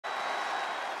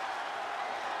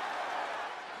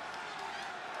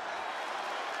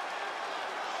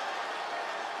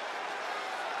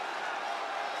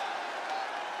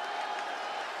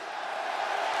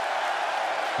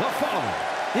The following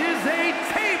is a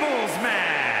tables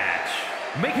match.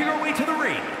 Making her way to the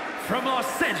ring from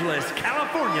Los Angeles,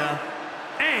 California,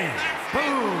 and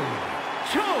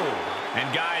boonchuy.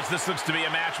 And guys, this looks to be a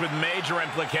match with major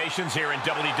implications here in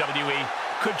WWE.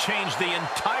 Could change the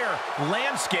entire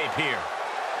landscape here.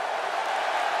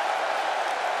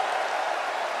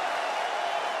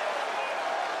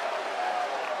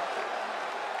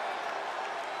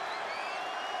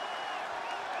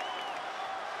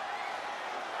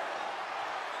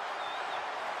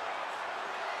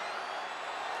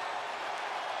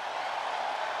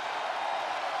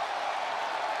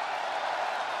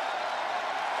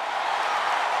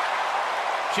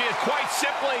 She is quite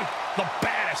simply the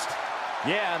baddest.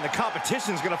 Yeah, and the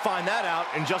competition's gonna find that out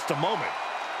in just a moment.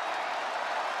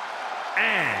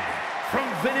 And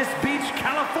from Venice Beach,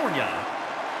 California,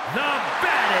 the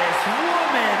baddest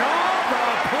woman on the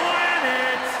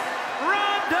planet,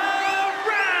 Ronda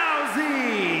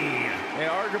Rousey.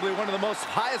 Yeah, arguably one of the most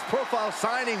highest profile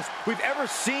signings we've ever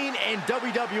seen in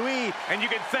WWE. And you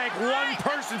can thank one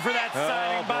person for that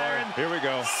signing, Byron. Here we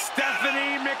go.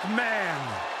 Stephanie McMahon.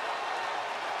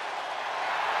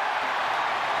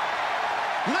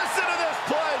 Listen to this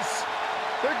place.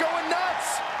 They're going nuts.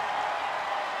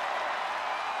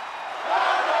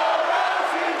 Ronda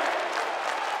Rousey.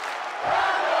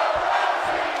 Ronda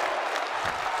Rousey.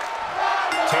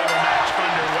 Table match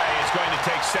underway. It's going to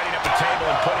take setting up a table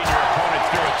and putting your opponent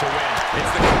through it to win.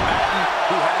 It's the combatant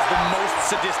who has the most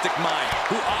sadistic mind,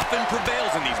 who often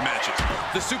prevails in these matches.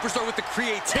 The superstar with the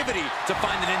creativity to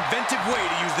find an inventive way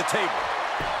to use the table.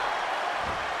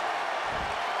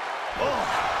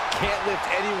 Can't lift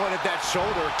anyone at that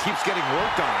shoulder. Keeps getting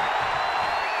worked on.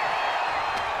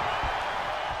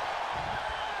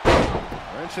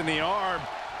 Wrench in the arm.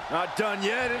 Not done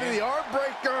yet. Into the arm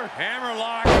breaker.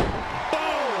 Hammerlock.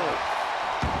 Boom!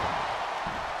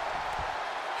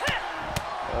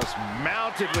 Just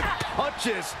mounted with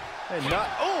punches. And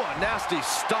not. Oh, a nasty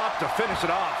stop to finish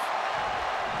it off.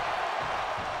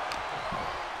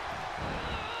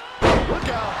 Look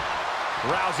out.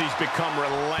 Rousey's become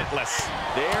relentless.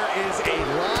 There is a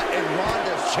lot in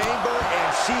Ronda's chamber,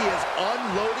 and she is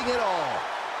unloading it all.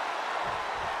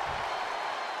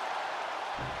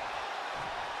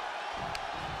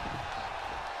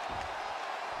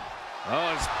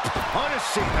 Oh, it's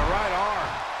punishing the right arm.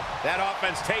 That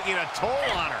offense taking a toll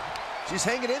on her. She's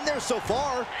hanging in there so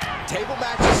far. Table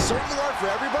matches certainly aren't for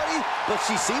everybody, but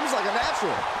she seems like a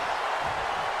natural.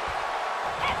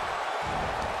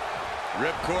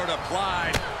 Ripcord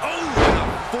applied. Oh, and a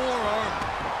forearm.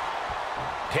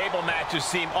 Table matches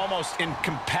seem almost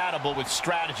incompatible with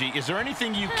strategy. Is there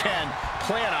anything you can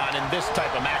plan on in this type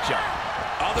of matchup?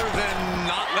 Other than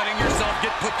not letting yourself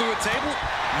get put through a table?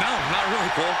 No, not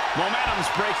really, Cole. Momentum's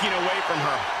breaking away from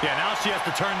her. Yeah, now she has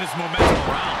to turn this momentum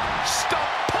around. Stop,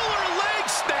 pull her leg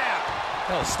snap.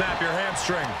 Oh, snap your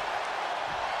hamstring.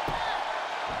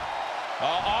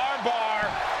 Arm bar.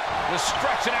 Was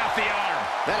stretching out the arm.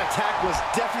 That attack was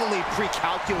definitely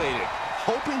pre-calculated,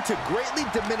 hoping to greatly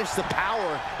diminish the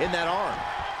power in that arm.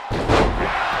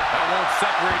 That won't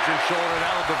separate your shoulder,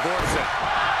 that'll divorce it.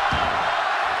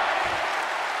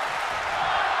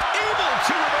 Able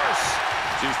to reverse.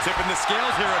 She's tipping the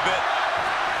scales here a bit.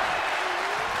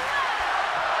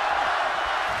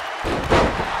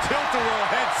 Tilt-a-whirl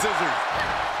head scissors.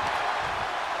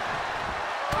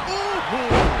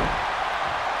 Ooh.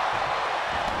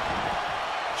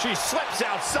 She slips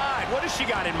outside. What has she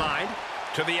got in mind?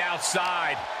 To the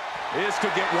outside. This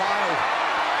could get wild.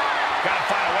 Gotta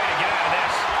find a way to get out of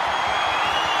this.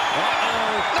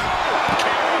 Uh-oh. No!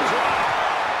 Carry drop.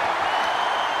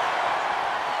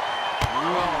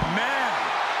 Oh, man.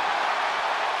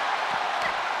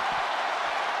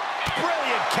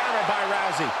 Brilliant counter by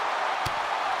Rousey.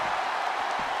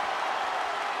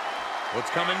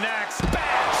 What's coming next?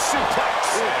 Bad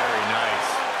suplex. Very nice.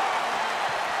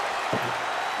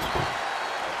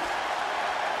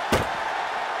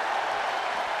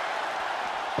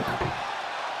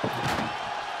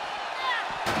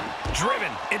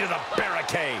 Driven into the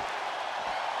barricade.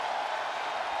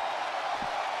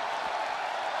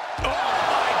 Oh,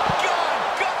 my God!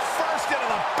 Gut first into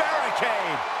the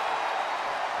barricade.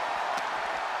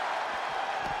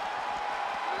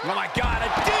 Oh, my God, a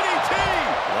DDT!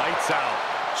 Lights out.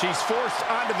 She's forced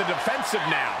onto the defensive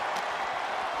now.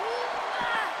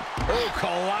 Oh,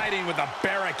 colliding with the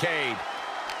barricade.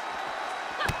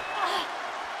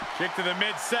 Kick to the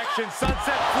midsection,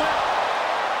 sunset flip.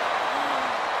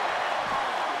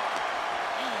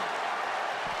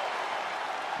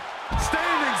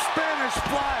 Standing Spanish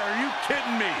fly, are you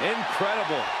kidding me?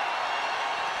 Incredible.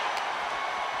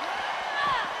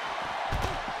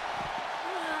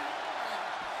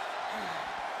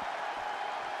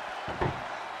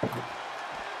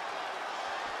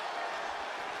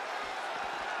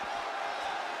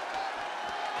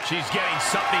 She's getting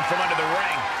something from under the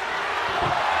ring.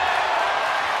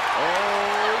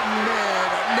 Oh,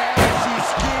 man. Now she's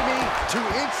scheming to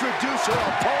introduce her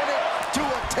opponent to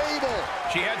a table.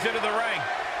 She heads into the ring.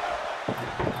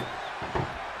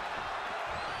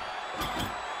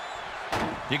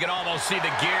 You can almost see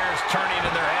the gears turning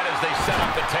in their head as they set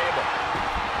up the table.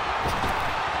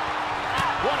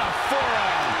 What a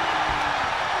forearm.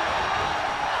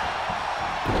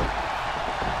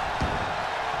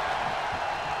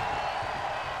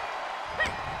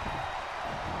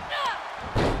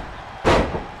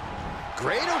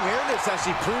 Great awareness as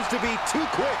she proves to be too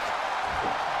quick.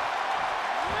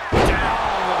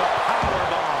 Down with a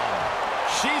powerbomb.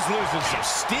 She's losing some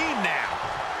steam now.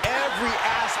 Every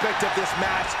aspect of this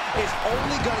match is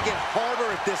only going to get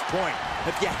harder at this point.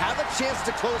 If you have a chance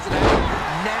to close it out,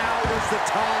 now is the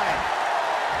time.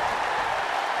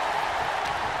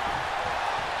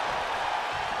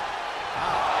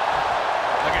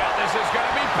 Look out, this is going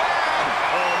to be bad.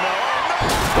 Oh, no.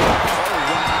 Oh,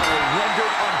 wow.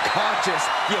 Rendered unconscious.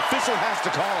 The official has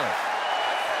to call it.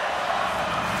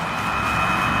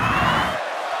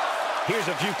 Here's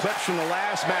a few clips from the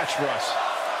last match for us.